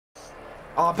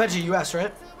Benji, you asked,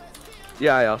 right?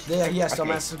 Yeah, I asked. Yeah, yes,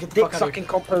 okay. dumbass. So get the fuck out of sucking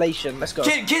here. compilation. Let's go.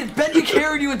 Kid, Benji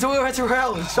carried you into a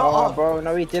rally. Shut up. Bro,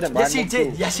 no he didn't. Yes, he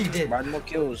did. Yes, he did. I had more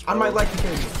kills, bro. I might like to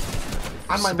carry you.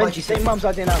 I might like to say mums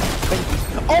I didn't have. Benji.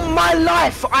 On my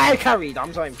life, I carried.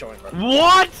 I'm not even joining, bro.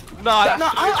 What? No,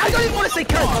 I don't even want to say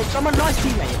carry, bro. I'm a nice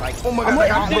teammate. Like, oh my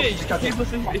god, he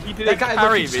didn't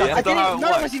carry me. I didn't. No,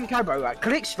 I wasn't even carry, bro. Like,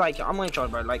 Clix, like, I'm not even trying,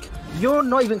 bro. Like, you're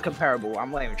not even comparable.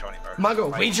 I'm not even trying, bro. Mongo,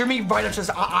 like, wager me right up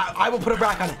to I will put a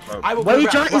brack on it. Bro. I will.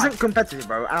 Wager isn't competitive,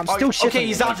 bro. And I'm still shitting. Okay,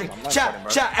 he's dodging. Chat.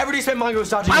 Everybody spit Mongo's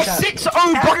dodging. I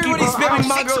 6-0 Bucky, everybody spitting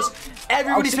Mongo's.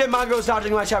 Everybody spit Mongo's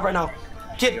dodging my chat right now.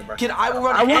 Kid, I will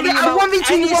run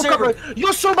any server. Bro.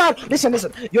 You're so bad. Listen.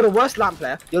 You're the worst LAN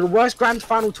player. You're the worst grand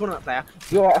final tournament player.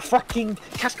 You're a fucking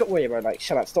casket warrior, bro. Like,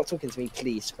 shut up. Stop talking to me,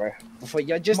 please, bro. Before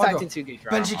you're just acting too goofy.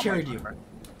 Benji carried you.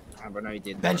 Bro, no, he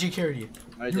didn't. Benji carried you.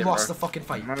 You lost the fucking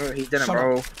fight. No, he didn't,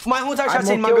 bro. My whole entire chat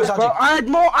saying Mongo's dodging.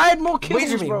 I had more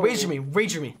kills, Wager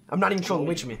me. I'm not even trolling.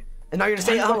 Wager me. And now you're gonna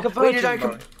say, oh,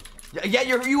 yeah,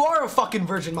 you are a fucking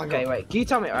virgin, Mongo. Okay, wait. Can you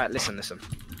tell me? Alright, listen.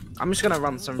 I'm just gonna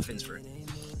run some things through.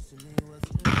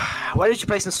 Why did you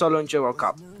place in solo and duo World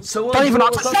Cup? Solo don't even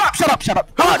answer. Shut up.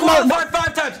 Who qualified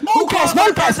 5 times? No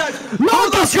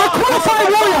guess. You're a qualified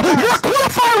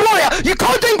warrior. You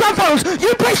can't do grand finals.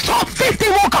 You place top 50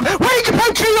 World Cup. When did you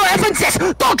play trio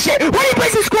FNCS? Dog shit. When you play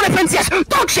in squad FNCS?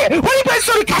 Dog shit. When you play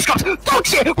solo cash cups? Dog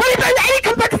shit. When you play in any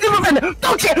competitive event?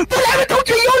 Dog shit. Don't ever talk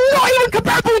to me. You're not even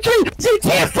comparable to me. See,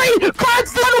 tier 3 grand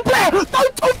final player.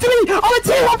 Don't talk to me. I'm a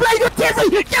tier 1 player. You're tier 3.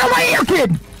 Get away here, kid.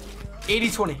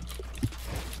 80-20.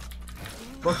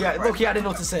 Loki, I didn't know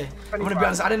what to say. I'm gonna be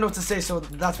honest, I didn't know what to say, so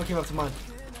that's what came up to mind.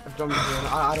 I don't know.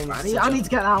 I need to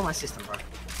get that out of my system, bro.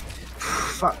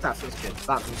 Fuck, that feels good.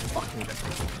 That feels fucking good.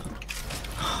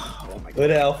 Oh my god. Where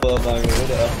the alpha, man? Where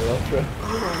the alpha?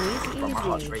 Bro, my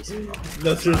heart's racing, bro.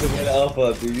 No, seriously, where the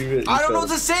alpha, dude? You really, I don't know what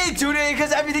to say, dude,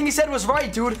 because everything he said was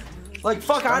right, dude. Like,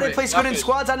 fuck, I didn't place good in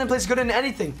squads, I didn't place good in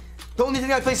anything. The only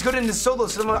thing I place good in is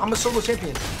solos, so I'm a solo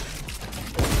champion.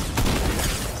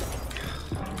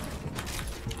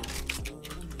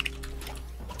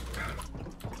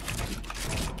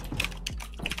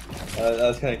 That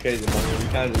was kind of crazy, man. You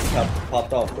kind of just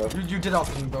popped off, bro. You did off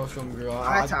me, bro.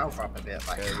 I had to alpha up a bit,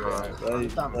 like,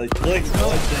 like Clix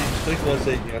was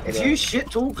shaking. If you shit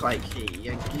talk like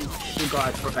you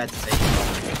got prepared to say.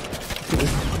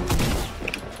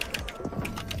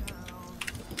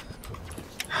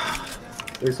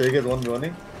 Wait, so you get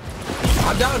 1v1?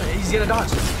 I'm down. He's gonna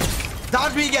dodge.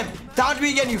 Dodge me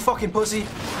again, you fucking pussy.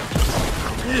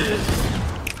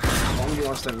 Only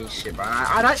wants to mean shit, bro.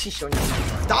 I'd actually show you.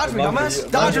 Dodge me,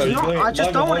 dumbass. Dodge me. I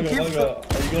just don't want to give. Are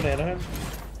you going to Anaheim?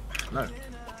 No.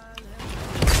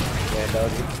 Yeah,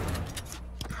 dodge.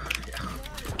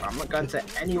 I'm not going to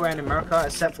anywhere in America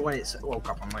except for when it's World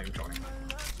Cup. I'm not even joining.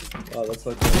 Oh, that's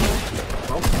like.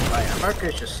 Well, like, America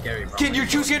is just scary, bro. Kid, you're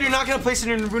too scared. You're not gonna place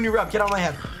it in Rooney rep. Get out of my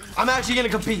head. I'm actually gonna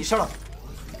compete. Shut up.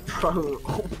 Bro,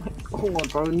 oh my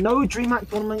god, bro. No DreamHack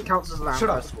tournament counts as LAN. Shut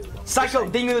up. Psycho,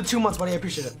 thank you for the 2 months, buddy. I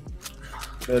appreciate it.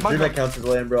 DreamHack counts as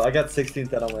LAN, bro. I got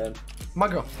 16th out on LAN. My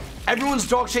girl. Everyone's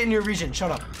dog shit in your region. Shut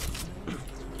up.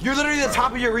 You're literally the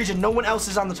top of your region. No one else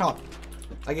is on the top.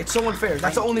 Like, it's so unfair.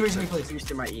 That's the only reason we play.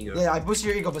 Boosting my ego. Yeah, I boosted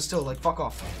your ego, but still, like, fuck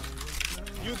off.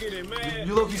 You get it, man.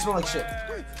 You look, you smell like shit.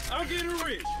 I'm getting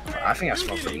rich. I think I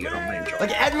smell pretty good on my intro.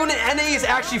 Like, everyone in NA is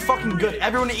actually fucking good.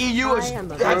 Everyone in EU is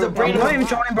has a brain. I'm not even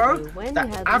joining, bro.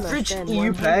 The average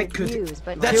EU player could.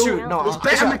 That's true. No, it's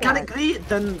better mechanically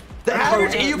than the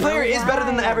average EU player is better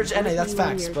than the average NA. That's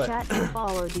facts. But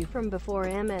followed you from before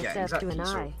MSF to an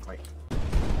I.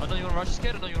 I know you wanna rush this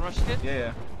kid.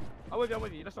 Yeah. I'm with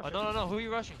you. Let's rush. No. Who are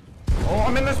you rushing? Oh,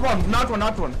 I'm in this one. Not one.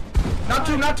 Not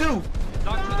two. Knock two.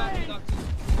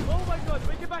 Oh my god,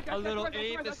 wait, get back. A little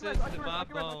aim assist to my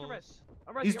bones.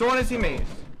 He's throwing his teammates.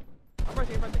 I'm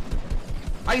resting.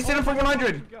 I just hit him for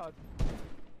 100.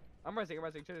 I'm resting.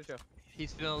 Chill.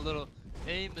 He's feeling a little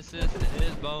aim assist in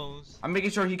his bones. I'm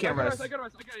making sure he can't rest. I got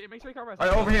it. Make sure he can't rest.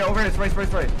 Alright, over here.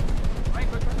 Spray.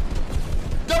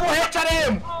 Double headshot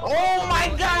him! Oh my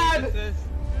god!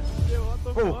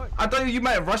 Oh, I thought you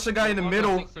might rush the guy in the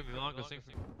middle.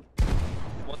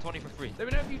 120 for free. Let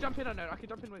me know if you jump in on that. I can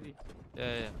jump in with you.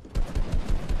 Yeah.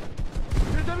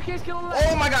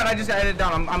 Oh my god, I just got headed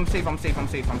down. I'm safe.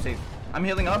 I'm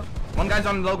healing up. One guy's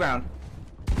on the low ground.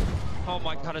 Oh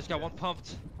my god, I just got one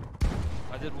pumped.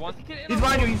 I did one. He's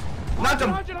behind you. He's knocked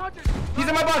him. He's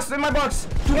in my box.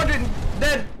 200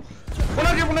 dead.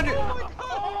 100.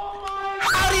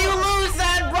 How do you lose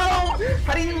that, bro?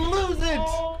 How do you lose it?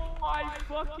 Oh my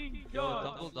fucking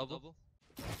god. Double.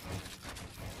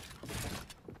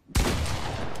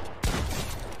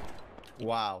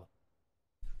 Wow.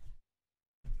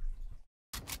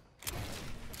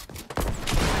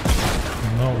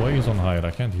 No way he's on hide.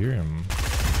 I can't hear him.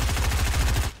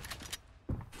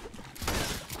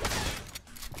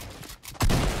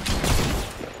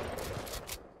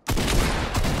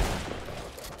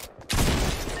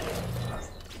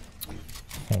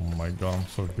 Oh my god, I'm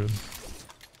so good.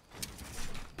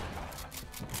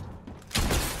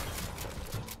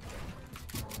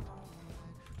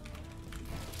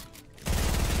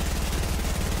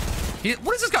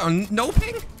 What is this guy on no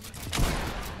ping?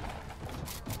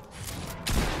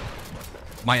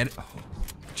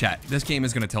 Chat, this game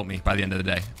is gonna tilt me by the end of the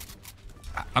day.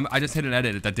 I just hit an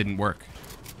edit that didn't work.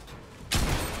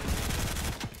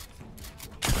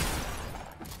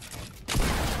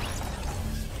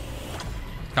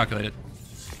 Calculated.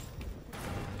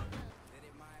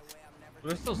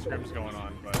 There's still scrims going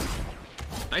on, but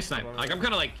nice snipe. Like I'm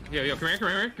kind of like, yo, come here.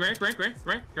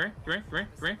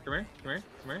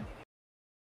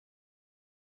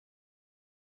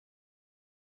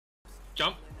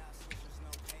 Jump.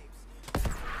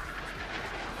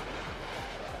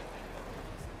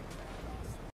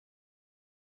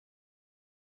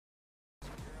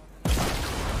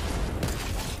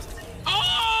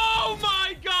 Oh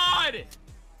my god!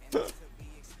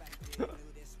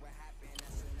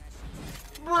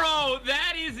 Bro,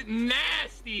 that is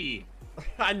nasty.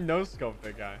 I no-scoped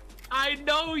the guy. I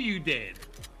know you did.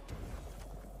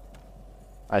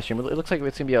 Alright, stream. It looks like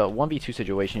it's gonna be a 1v2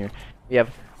 situation here. We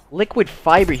have Liquid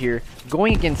Fiber here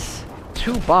going against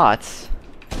 2 bots.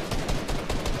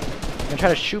 They're gonna try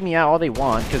to shoot me out all they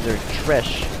want because they're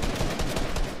trash.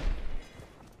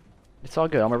 It's all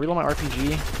good. I'm gonna reload my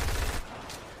RPG.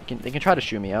 They can try to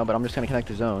shoot me out, but I'm just gonna connect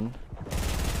the zone.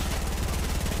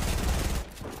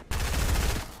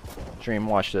 Stream,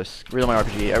 watch this. Reload my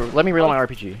RPG. Let me reload my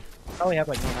RPG. Probably have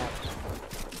like no maps.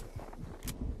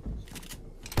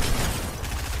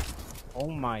 Oh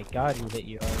my god, he hit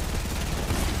you hard.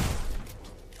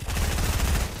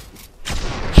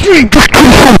 Stream, just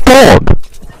kill some dog!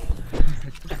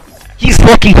 He's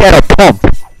lucky he had a pump.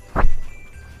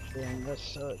 Damn, that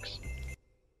sucks.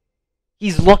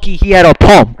 He's lucky he had a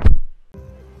pump.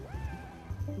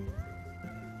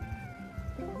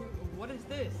 What is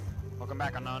this? Welcome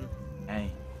back, Anon.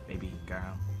 Hey, baby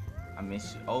girl. I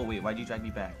miss you. Oh wait, why'd you drag me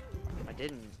back? I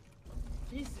didn't.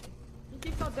 He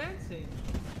keeps on dancing.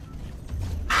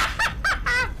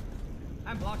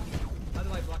 I'm blocking. How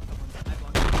do I block someone? I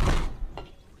block.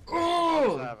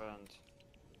 Oh!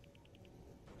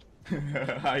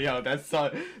 Yo, that's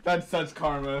such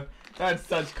karma. That's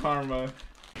such karma.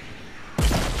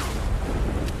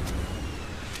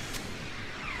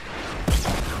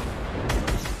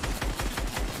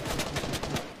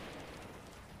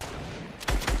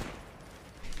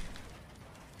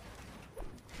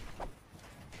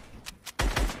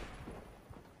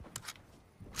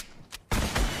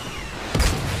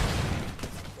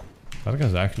 That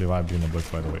guy's actually vibed in the book,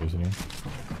 by the way, isn't he?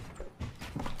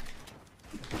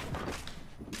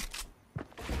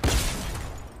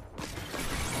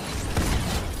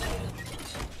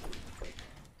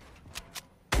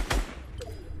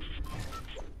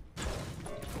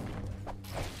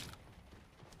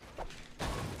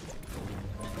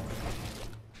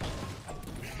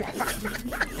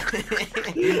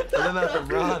 I'm about to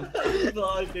run.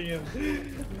 Blocking him.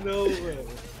 No way.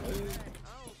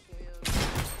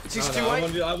 I want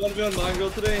to be on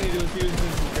Mongraal today and he was doing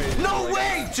some crazy. No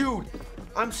way, dude!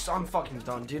 I'm fucking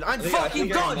done, dude. I'm fucking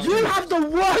done! You have the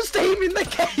worst aim in the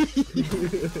game!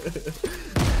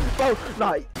 Bro,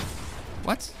 like...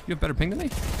 What? You have better ping than me?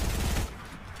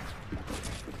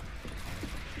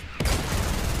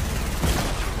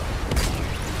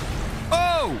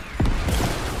 Oh!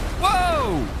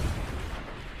 Whoa!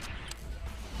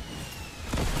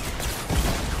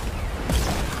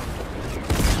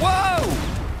 Whoa!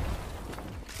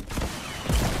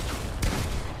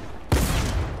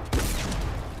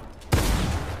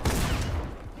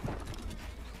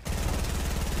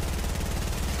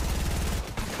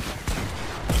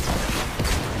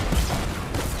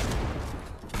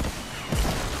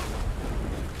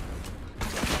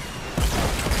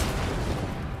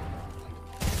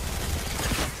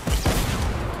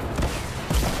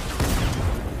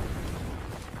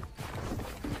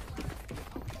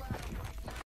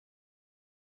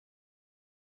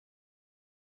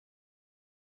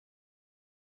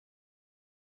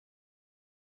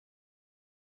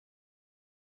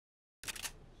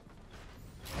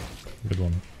 Good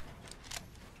one.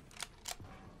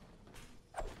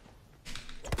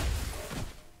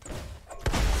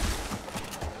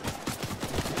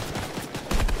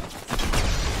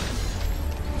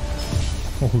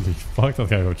 Holy fuck, that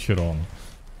guy got shit on.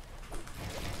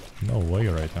 No way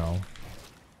right now.